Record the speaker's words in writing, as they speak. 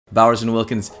Bowers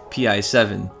Wilkins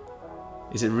PI7.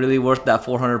 Is it really worth that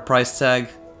 $400 price tag?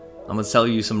 I'm gonna tell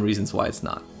you some reasons why it's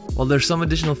not. While there's some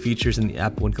additional features in the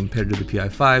app when compared to the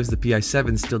PI5s, the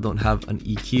PI7s still don't have an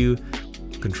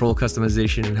EQ, control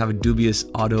customization, and have a dubious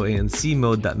auto ANC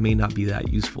mode that may not be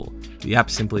that useful. The app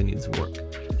simply needs work.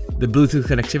 The Bluetooth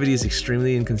connectivity is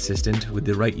extremely inconsistent, with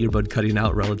the right earbud cutting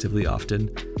out relatively often,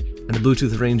 and the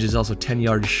Bluetooth range is also 10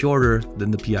 yards shorter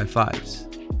than the PI5s.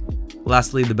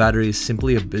 Lastly, the battery is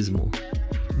simply abysmal.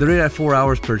 They're rated at 4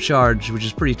 hours per charge, which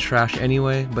is pretty trash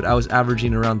anyway, but I was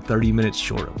averaging around 30 minutes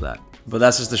short of that. But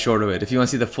that's just the short of it. If you want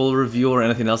to see the full review or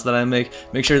anything else that I make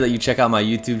sure that you check out my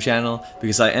YouTube channel,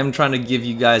 because I am trying to give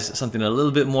you guys something a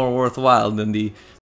little bit more worthwhile than the